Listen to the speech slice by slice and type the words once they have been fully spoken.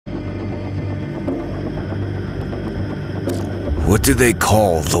What do they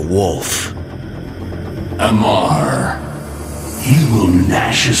call the wolf? Amar. He will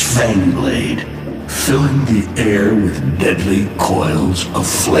gnash his fang blade, filling the air with deadly coils of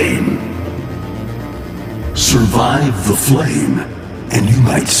flame. Survive the flame, and you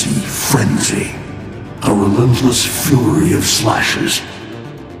might see frenzy. A relentless fury of slashes.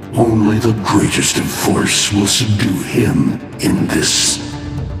 Only the greatest of force will subdue him in this.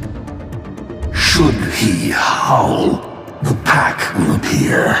 Should he howl, the pack will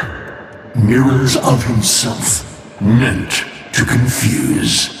appear. Mirrors of himself, meant to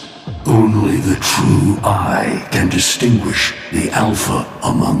confuse. Only the true eye can distinguish the alpha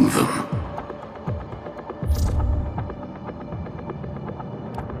among them.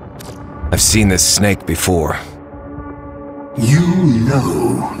 I've seen this snake before. You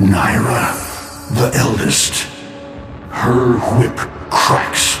know Naira, the eldest. Her whip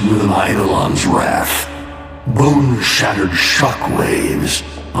cracks with an Eidolon's wrath. Bone-shattered shockwaves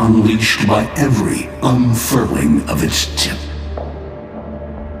unleashed by every unfurling of its tip.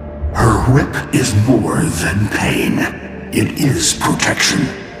 Her whip is more than pain. It is protection,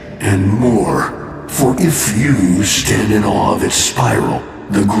 and more. For if you stand in awe of its spiral,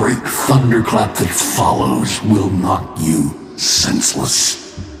 the great thunderclap that follows will knock you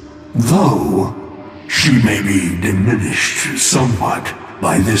senseless. Though, she may be diminished somewhat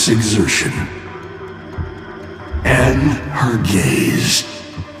by this exertion. And her gaze.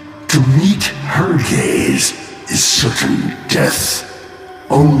 To meet her gaze is certain death.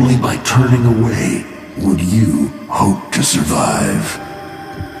 Only by turning away would you hope to survive.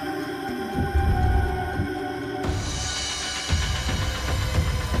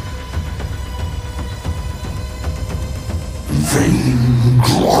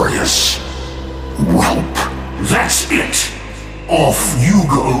 Vainglorious whelp. That's it. Off you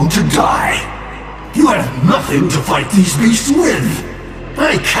go to die. You have nothing to fight these beasts with.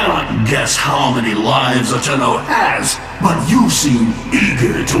 I cannot guess how many lives a Tenno has, but you seem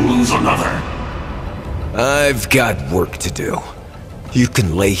eager to lose another. I've got work to do. You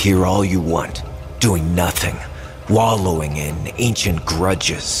can lay here all you want, doing nothing, wallowing in ancient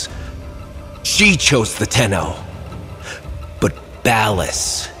grudges. She chose the Tenno. But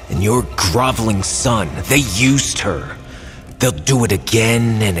Ballas and your groveling son, they used her. They'll do it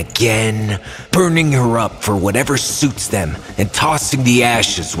again and again, burning her up for whatever suits them and tossing the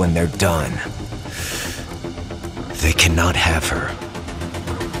ashes when they're done. They cannot have her.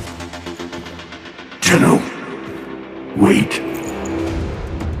 Tenno, wait.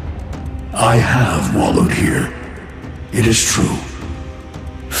 I have wallowed here. It is true.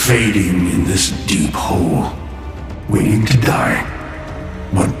 Fading in this deep hole, waiting to die,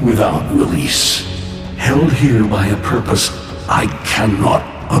 but without release. Held here by a purpose I cannot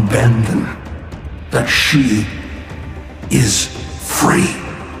abandon. That she is free.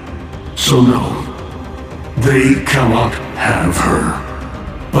 So no, they cannot have her.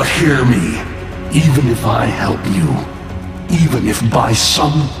 But hear me, even if I help you, even if by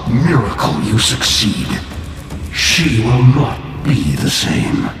some miracle you succeed, she will not be the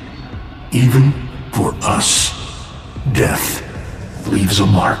same. Even for us, death leaves a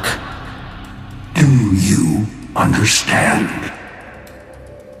mark. Do you understand?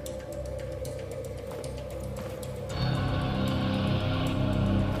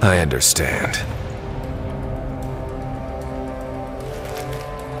 I understand.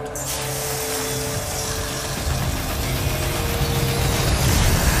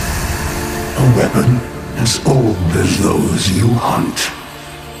 A weapon as old as those you hunt.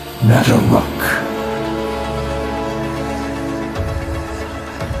 Nataruk.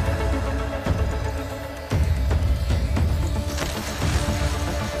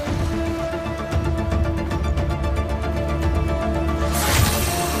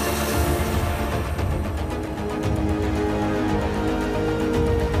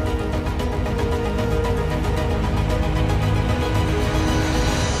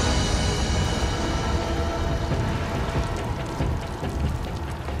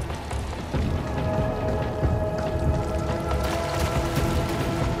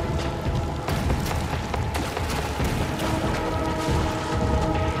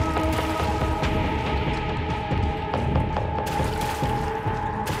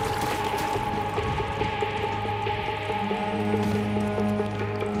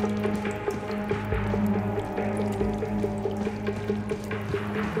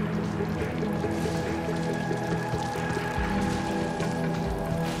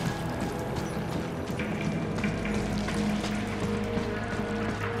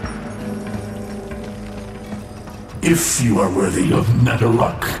 If you are worthy of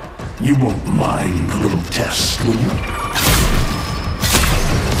Nataruk, you won't mind the little test, will you?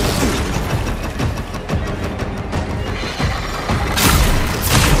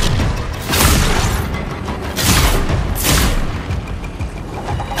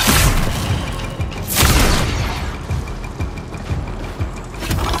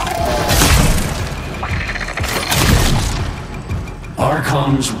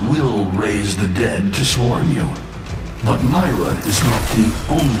 Archons will raise the dead to swarm you. But Myra is not the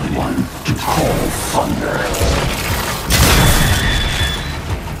only one to call thunder.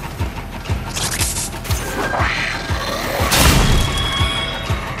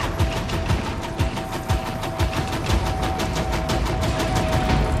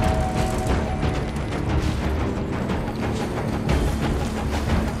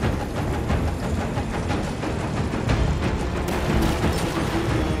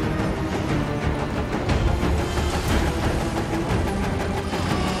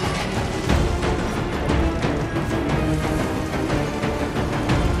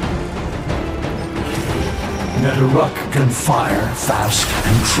 Netherruck can fire fast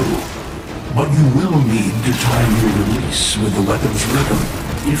and true, but you will need to time your release with the weapon's rhythm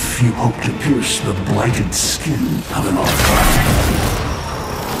if you hope to pierce the blighted skin of an Archon.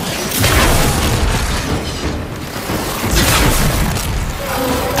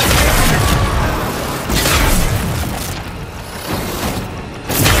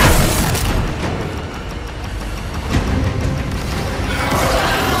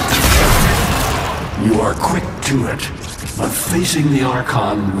 You are quick to it, but facing the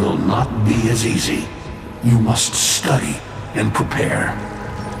Archon will not be as easy. You must study and prepare.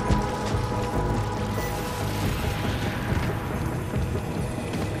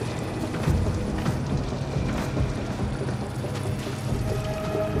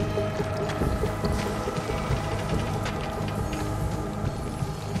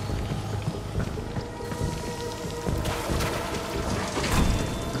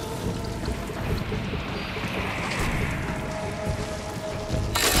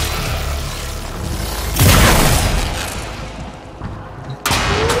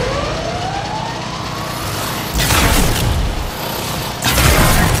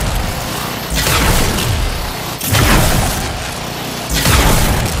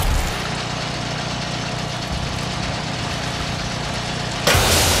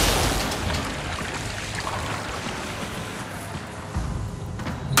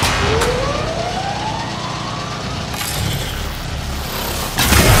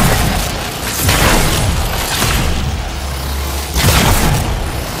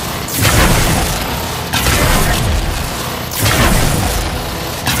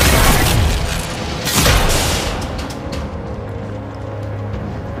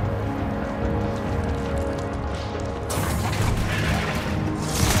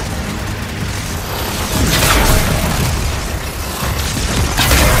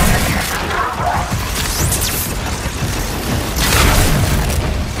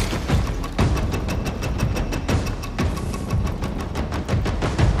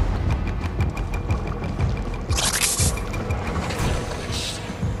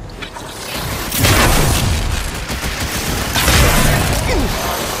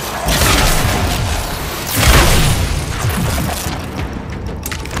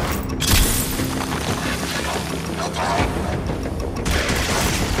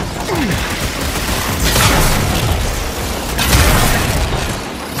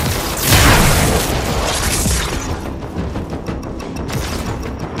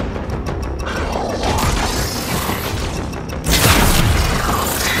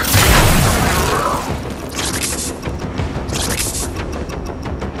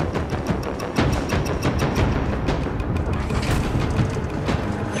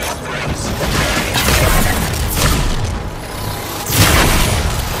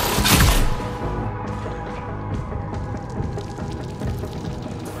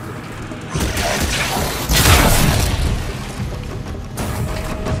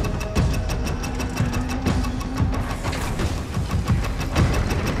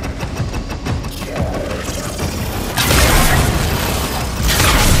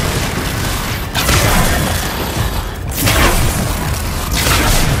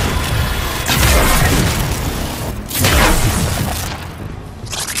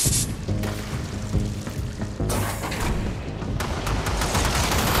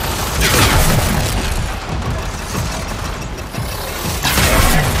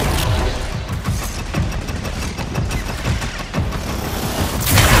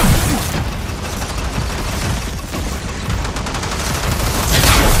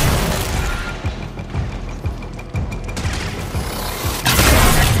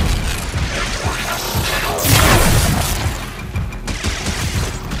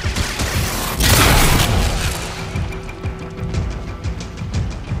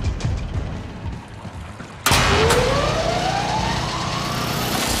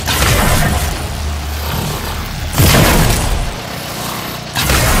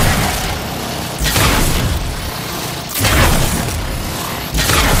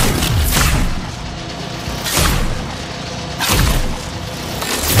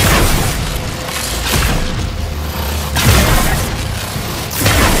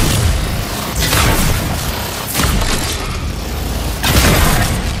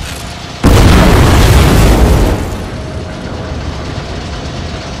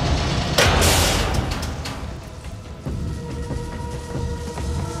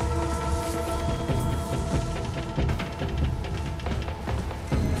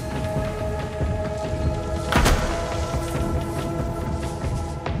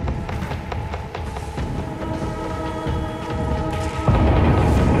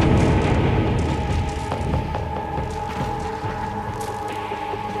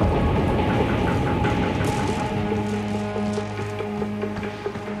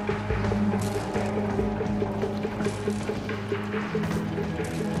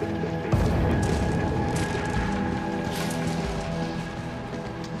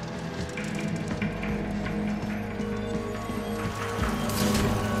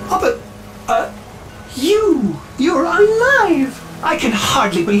 You're alive! I can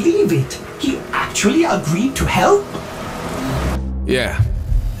hardly believe it. He actually agreed to help? Yeah.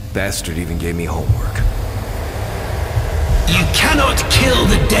 Bastard even gave me homework. You cannot kill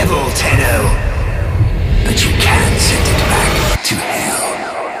the devil, Tenno. But you can send it back to hell.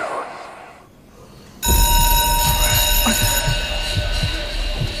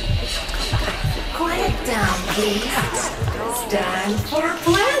 Quiet down, please. Stand for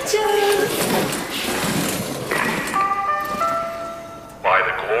pledges. By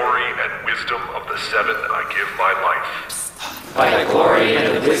the glory and wisdom of the Seven, I give my life. By the glory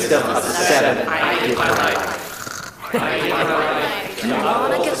and the wisdom of the Seven, I give my life. You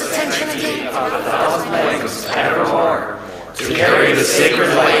wanna get the tension again? Of 1,000 legs evermore, to carry the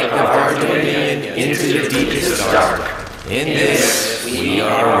sacred light of our dominion into the deepest dark. In this, we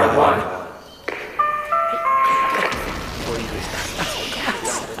are one.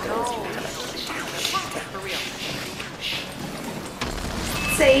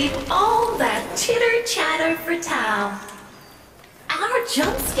 Save all that chitter-chatter for Tao. Our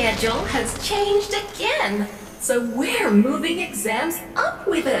jump schedule has changed again, so we're moving exams up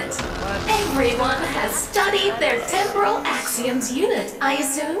with it. Everyone has studied their temporal axioms unit, I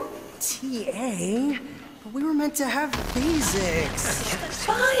assume? TA? But we were meant to have physics.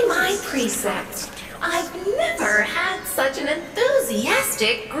 By my precept, I've never had such an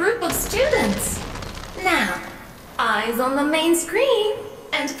enthusiastic group of students. Now, eyes on the main screen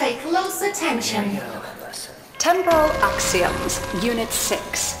and pay close attention. Temporal Axioms, Unit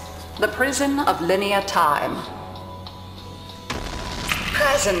 6. The Prison of Linear Time.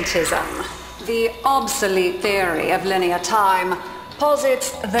 Presentism, the obsolete theory of linear time,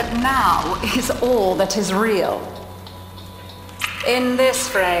 posits that now is all that is real. In this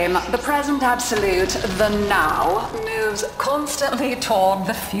frame, the present absolute, the now, moves constantly toward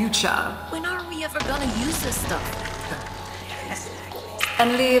the future. When are we ever gonna use this stuff?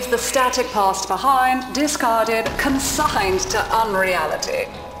 And leaves the static past behind, discarded, consigned to unreality.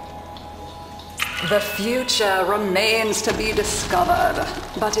 The future remains to be discovered,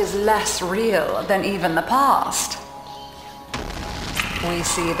 but is less real than even the past. We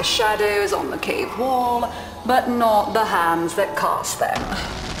see the shadows on the cave wall, but not the hands that cast them.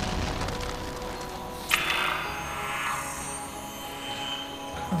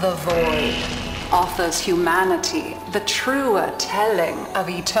 The void offers humanity the truer telling of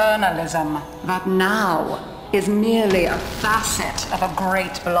eternalism that now is merely a facet of a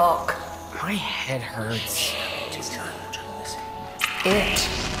great block. My head hurts. It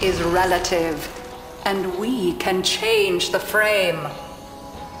is relative, and we can change the frame.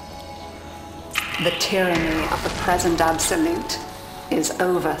 The tyranny of the present absolute is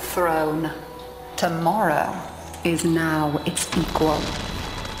overthrown. Tomorrow is now its equal.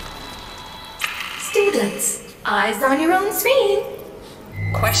 Students, eyes on your own screen.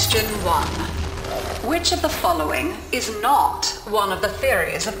 Question 1. Which of the following is not one of the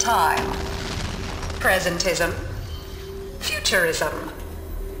theories of time? Presentism, futurism,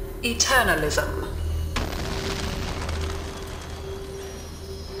 eternalism.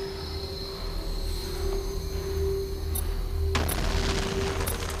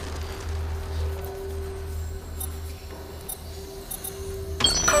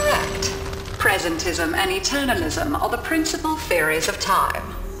 Correct. Presentism and eternalism are the principal theories of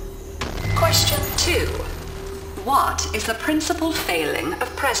time. Question 2. What is the principal failing of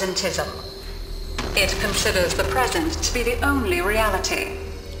presentism? It considers the present to be the only reality.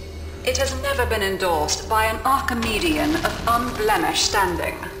 It has never been endorsed by an Archimedean of unblemished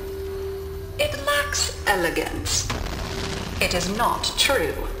standing. It lacks elegance. It is not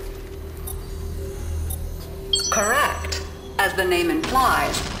true. Correct. As the name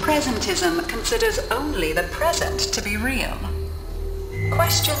implies, presentism considers only the present to be real.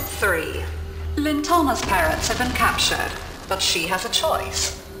 Question 3. Lintana's parents have been captured, but she has a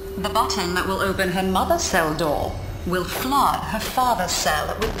choice. The button that will open her mother's cell door will flood her father's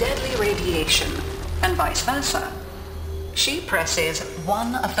cell with deadly radiation, and vice versa. She presses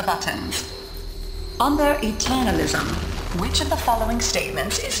one of the buttons. Under eternalism, which of the following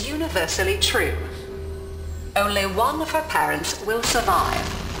statements is universally true? Only one of her parents will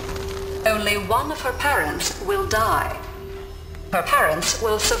survive. Only one of her parents will die. Her parents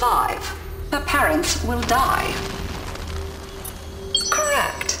will survive. Her parents will die.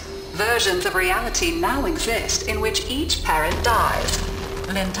 Correct. Versions of reality now exist in which each parent dies.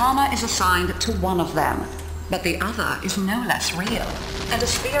 Lintana is assigned to one of them, but the other is no less real and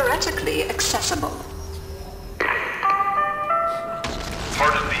is theoretically accessible.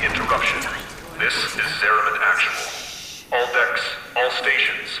 Pardon the interruption. This is Zeraman Actual. All decks, all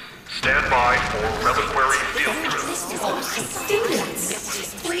stations. Stand by for reliquary field trip.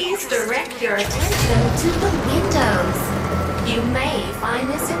 Students, please direct your attention to the windows. You may find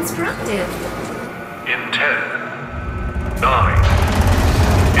this instructive. In 10, 9,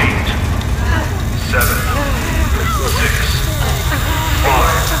 8, 7, 6,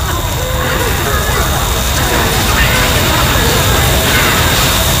 5, 4,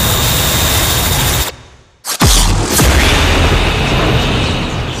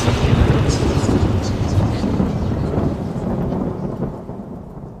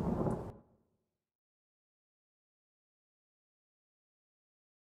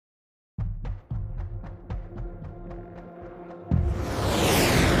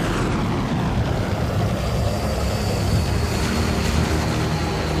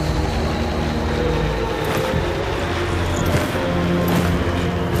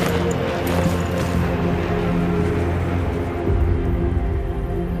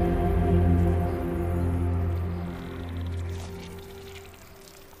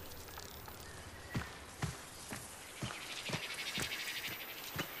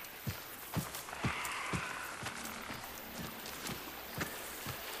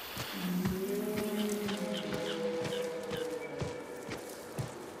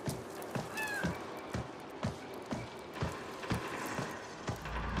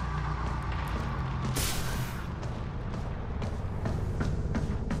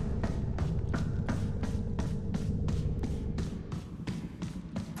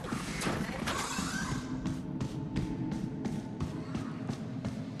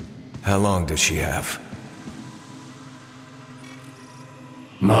 How long does she have?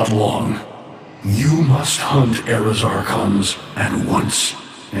 Not long. You must hunt Era's Archons at once,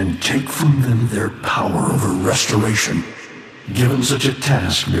 and take from them their power over restoration. Given such a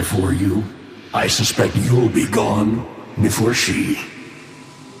task before you, I suspect you'll be gone before she.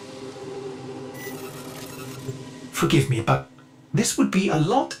 Forgive me, but this would be a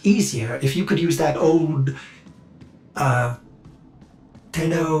lot easier if you could use that old,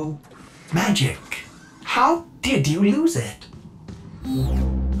 Tenno magic. How did you lose it?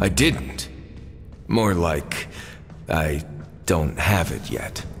 I didn't. More like, I don't have it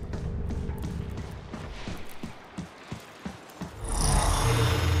yet.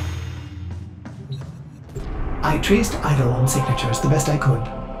 I traced Eidolon signatures the best I could.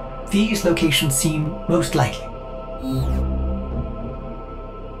 These locations seem most likely.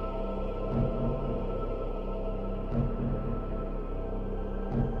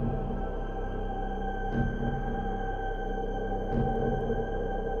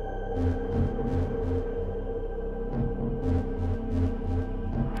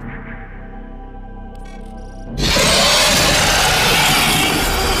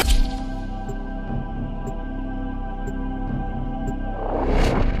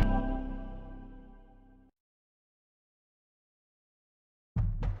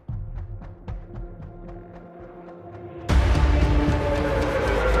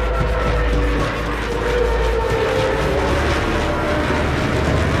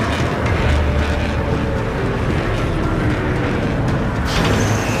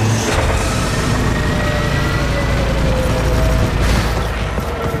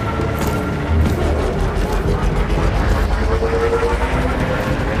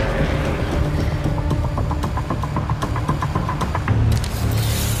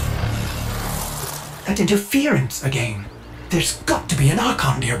 Interference again. There's got to be an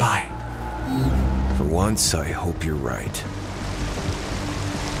Archon nearby. For once, I hope you're right.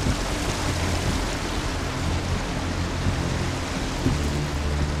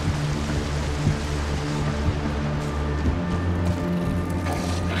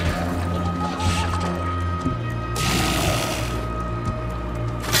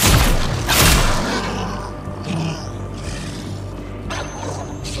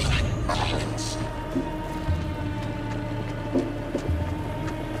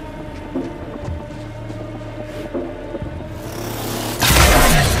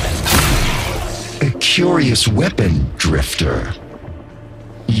 Curious weapon, Drifter.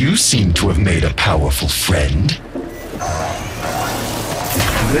 You seem to have made a powerful friend.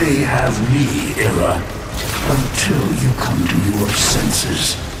 They have me, Era, until you come to your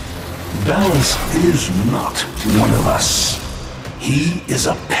senses. Balance is not one of us. He is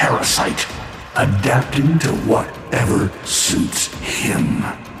a parasite, adapting to whatever suits him.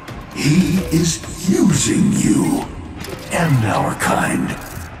 He is using you and our kind.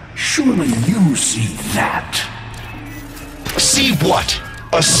 Surely you see that. See what?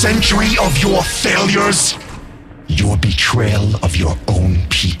 A century of your failures? Your betrayal of your own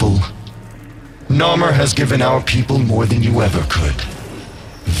people? Narmer has given our people more than you ever could.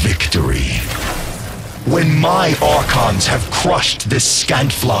 When my Archons have crushed this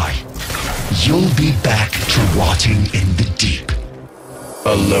scant fly, you'll be back to rotting in the deep.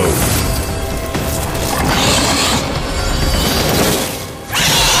 Alone.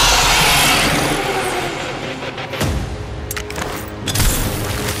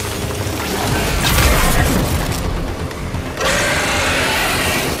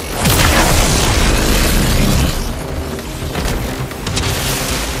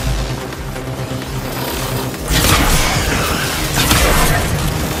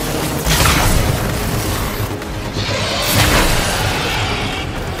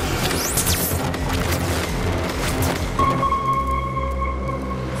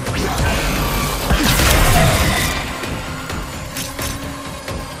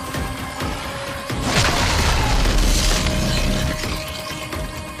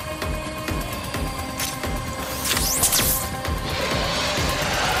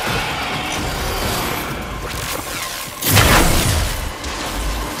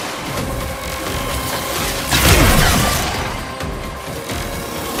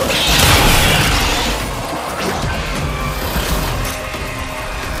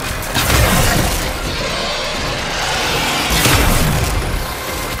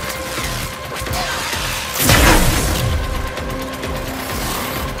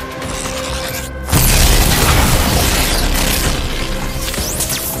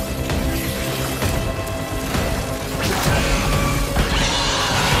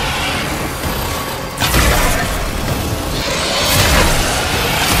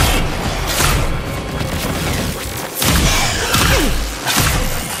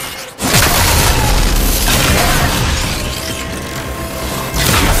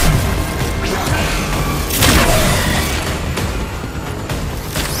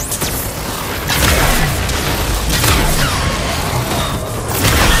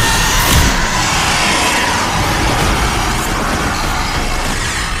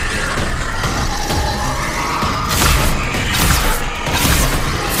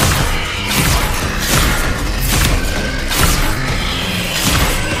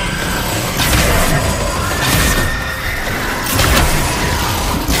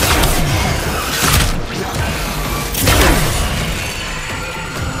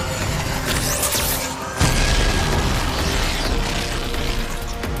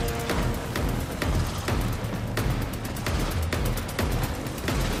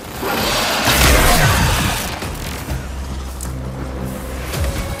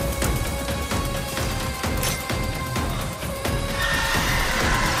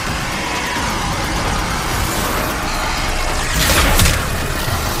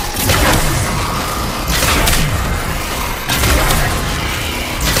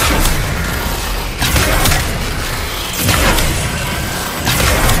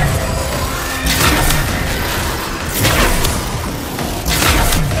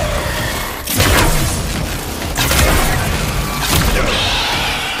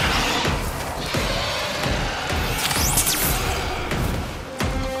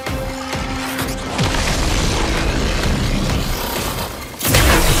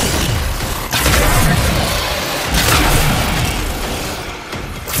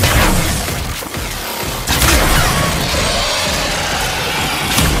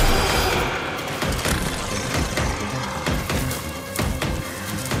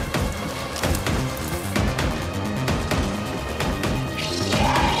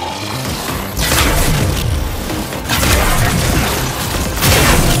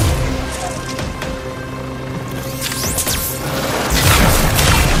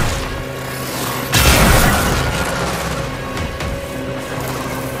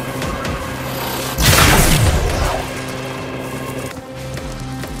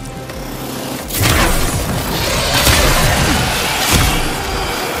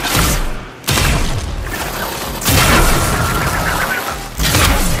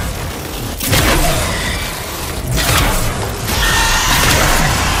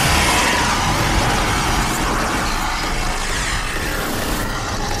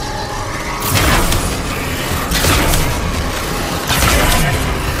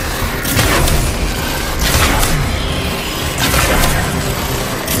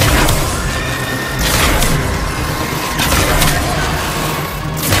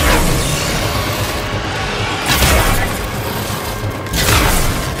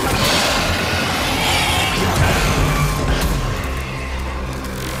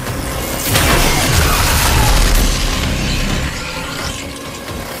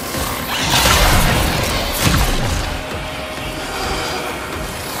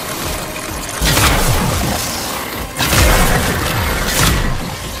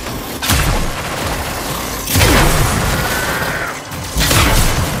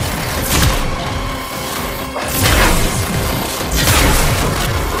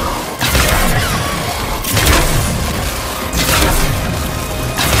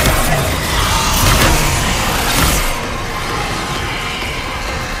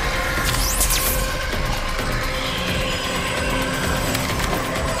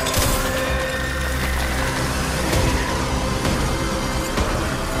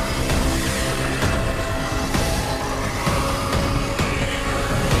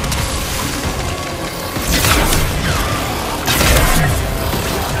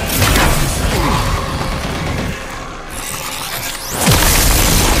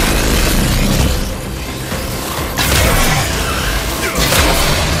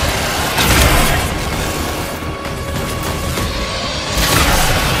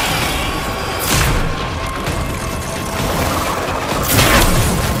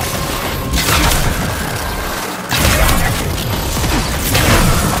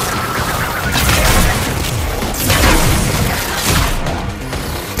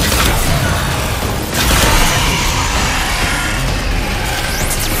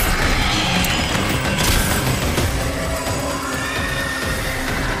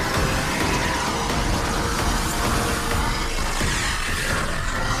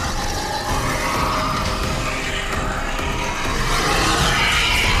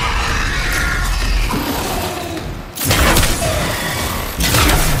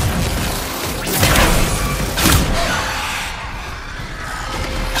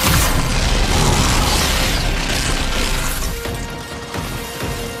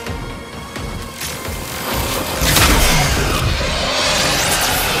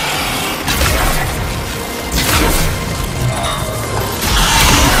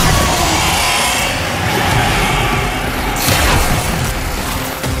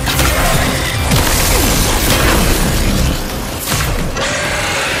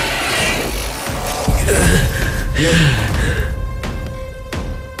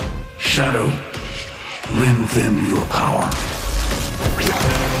 Shadow, lend them your power.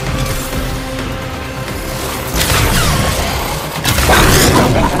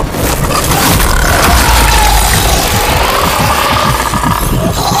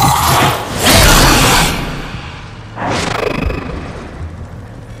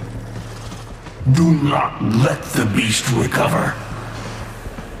 Do not let the beast recover.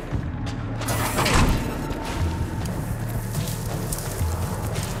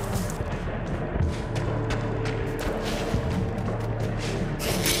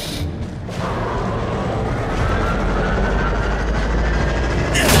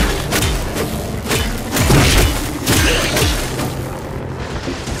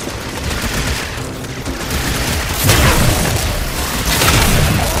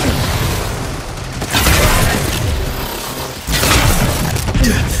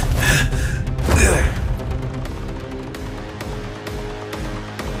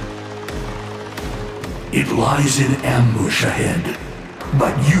 It lies in ambush ahead,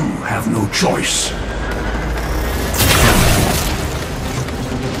 but you have no choice.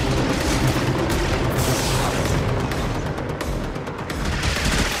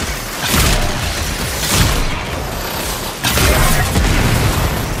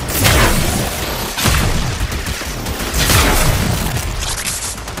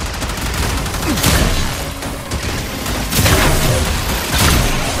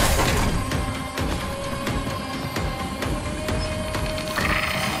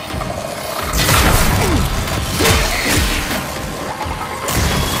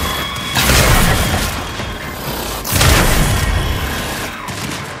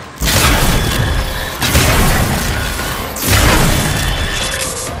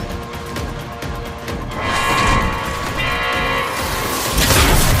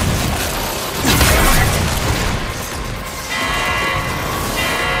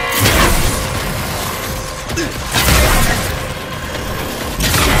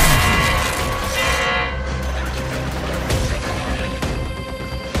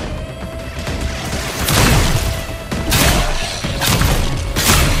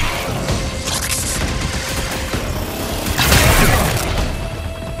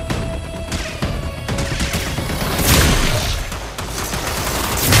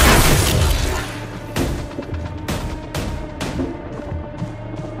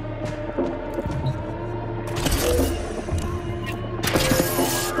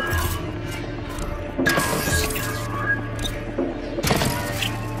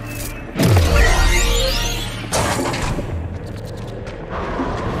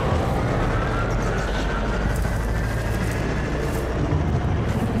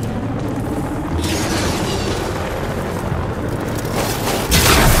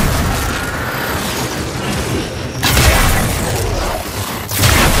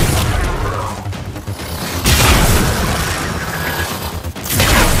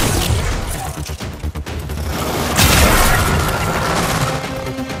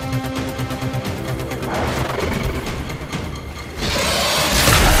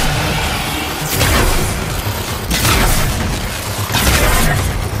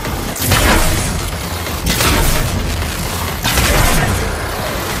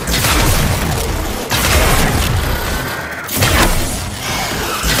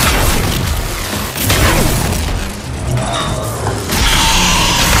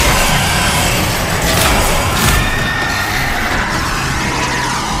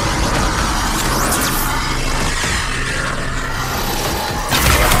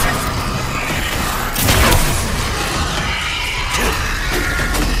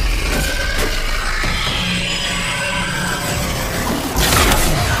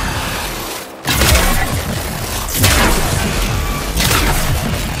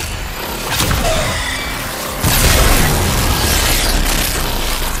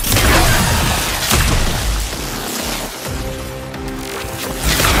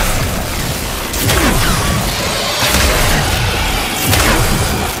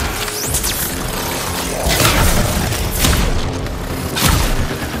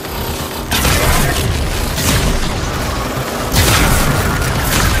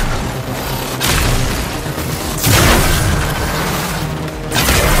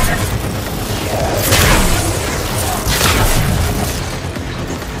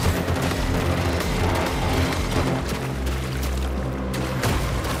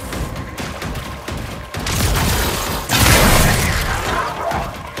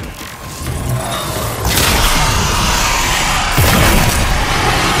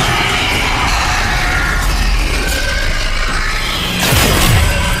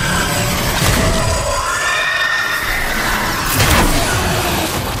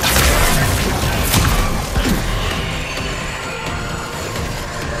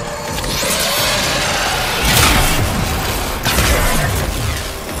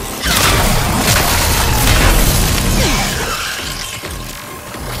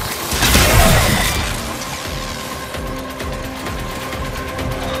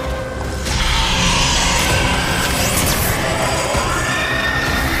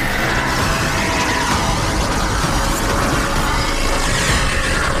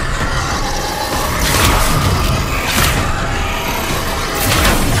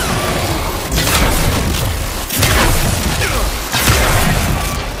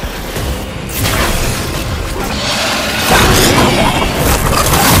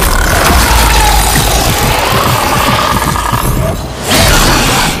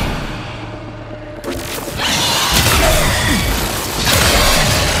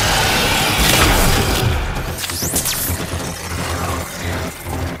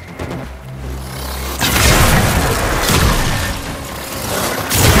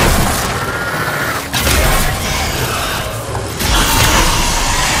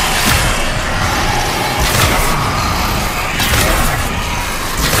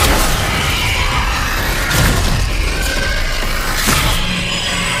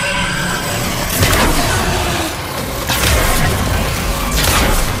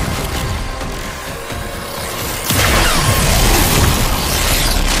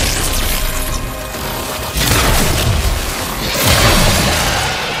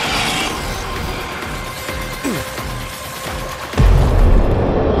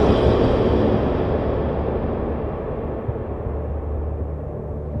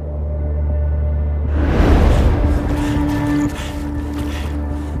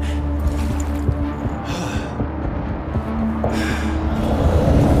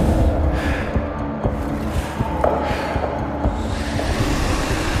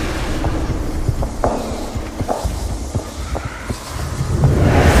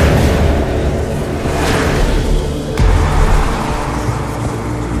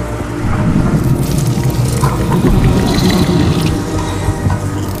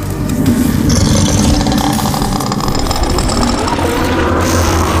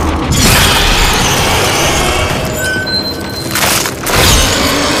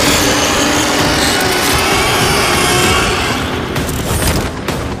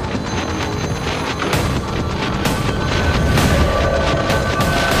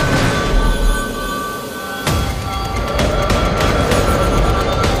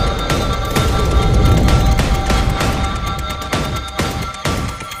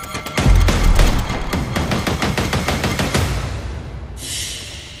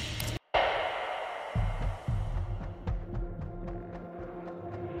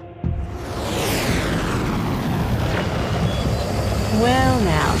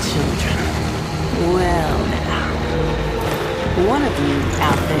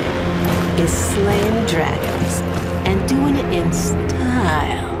 out there is slaying dragons and doing it in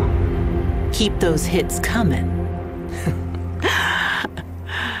style. Keep those hits coming.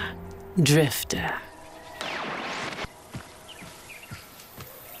 Drifter.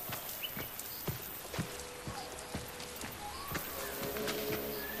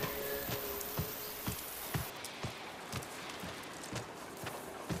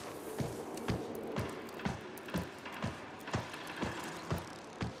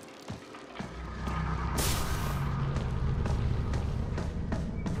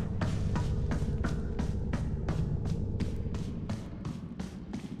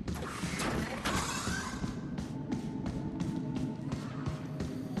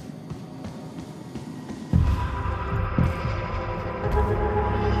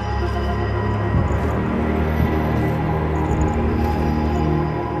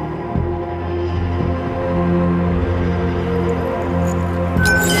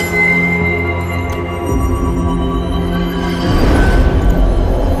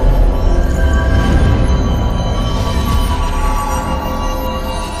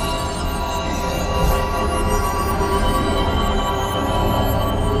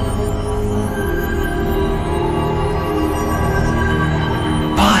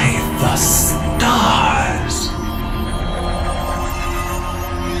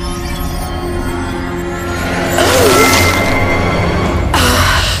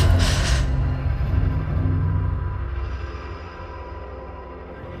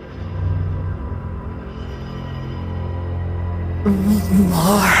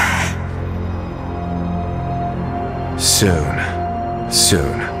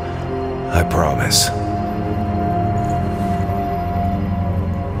 Soon. I promise.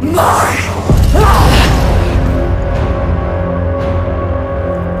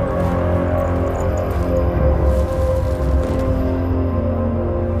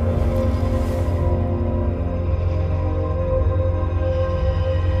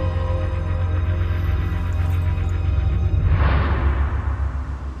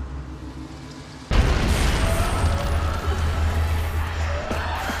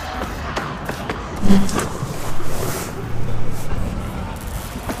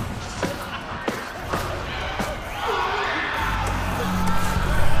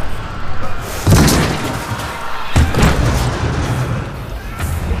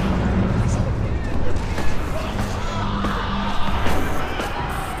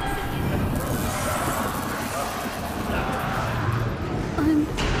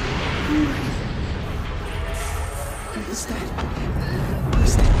 Is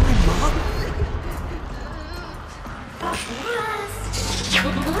that my mom?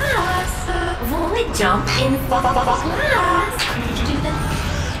 Will it jump in glass? Do the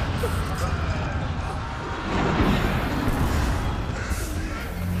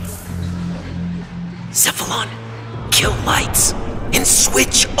Cephalon, kill lights and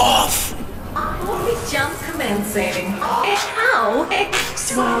switch off. only jump commencing. How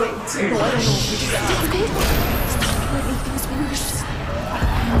exciting!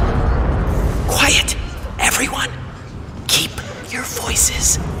 Quiet, everyone. Keep your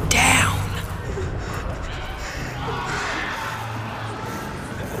voices down.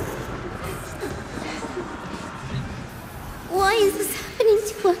 Why is this happening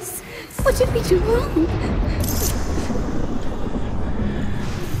to us? What did we do wrong?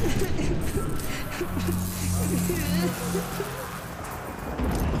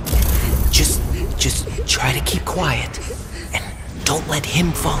 Just try to keep quiet. And don't let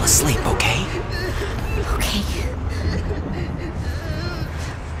him fall asleep, okay? Okay.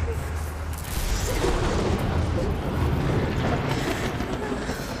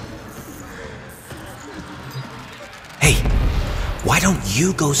 Hey, why don't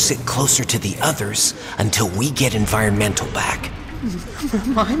you go sit closer to the others until we get environmental back?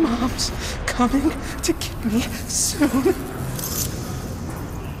 My mom's coming to get me soon.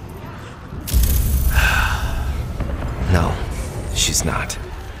 No, she's not.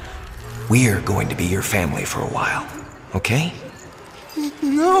 We're going to be your family for a while, okay?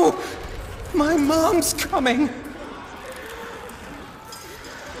 No! My mom's coming!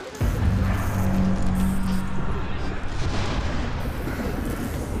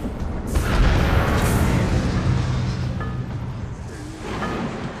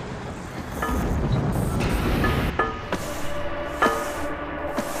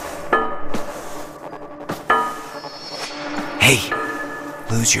 Hey,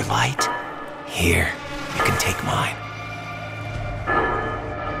 lose your light? Here, you can take mine.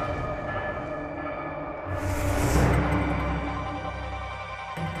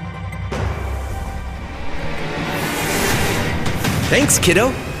 Thanks, kiddo.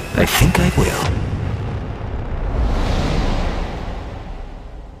 I think I will.